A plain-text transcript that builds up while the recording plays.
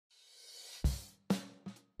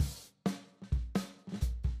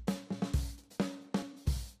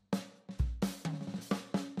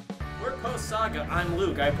Post Saga, I'm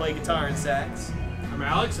Luke. I play guitar and sax. I'm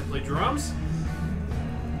Alex. I play drums.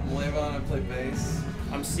 I'm Lowdown. I play bass.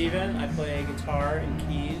 I'm Steven. I play guitar and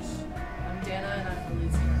keys. I'm Dana, and I'm the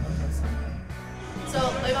lead singer of Post Saga. So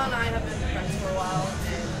Lowdown and I have been friends for a while,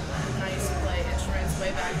 and I used to play instruments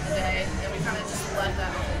way back in the day, and we kind of just left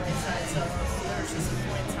that on the wayside. So there was just a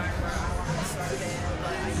point in time where I wanted to start a band,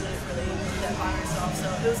 but I couldn't really do that by myself.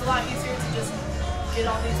 So it was a lot easier to just get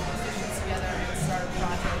all these musicians together and start a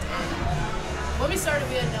project. And when we started,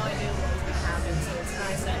 we had no idea what was going to happen. So it's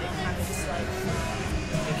nice that it kind of just like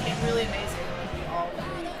became really amazing. Like we all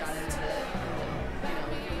really got into it. And,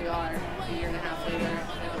 here we are, a year and a half later.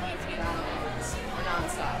 We're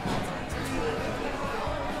nonstop. So it's really cool.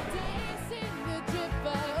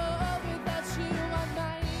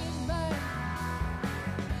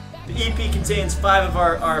 The EP contains 5 of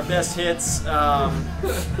our best hits.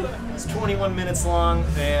 It's 21 minutes long,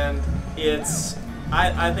 and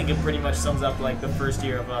I think it pretty much sums up like the first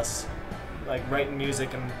year of us like writing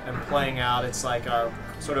music and playing out. It's like our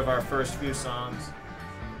first few songs.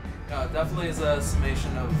 Definitely is a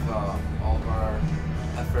summation of all of our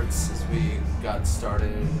efforts as we got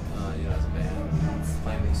started as a band,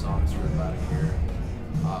 playing these songs for about a year.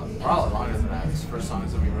 Probably longer than that. It's the first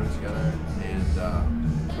songs that we wrote together, and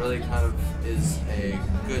really kind of is a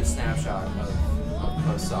good snapshot of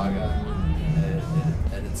Post Saga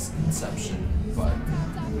at its inception. But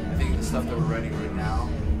I think the stuff that we're writing right now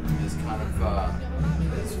is kind of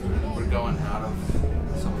we're going out of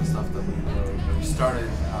some of the stuff that we wrote, but we started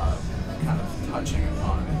kind of touching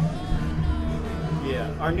upon it.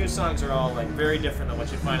 Yeah, our new songs are all like very different than what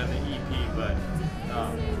you find on the EP, but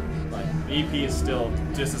like the EP is still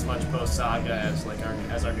just as much Post Saga as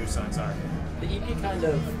our new songs are. The EP kind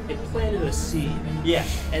of planted a seed. Yeah.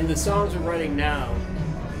 And the songs we're writing now,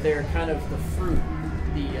 they're kind of the fruit,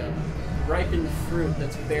 the ripened fruit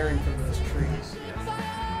that's bearing from those trees.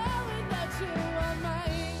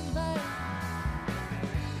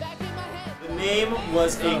 The name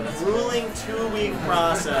was a grueling 2-week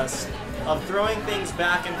process of throwing things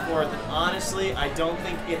back and forth, and honestly, I don't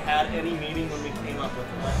think it had any meaning when we came up with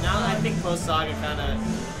it. But now I think Post Saga kind of,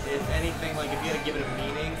 if anything, like if you had to give it a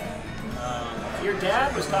meaning. Your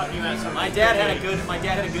dad was talking about something. My dad had a good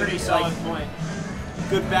pretty solid point.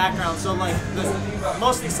 Good background. So like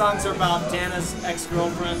most of these songs are about Dana's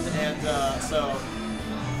ex-girlfriend, and so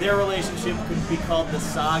their relationship could be called the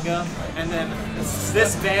Saga, and then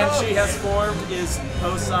this band she has formed is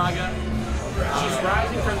Post Saga. She's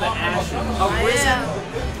rising from the ashes. Arisen.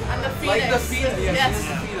 I'm the Phoenix. Like the Phoenix. Yes.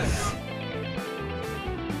 The Phoenix.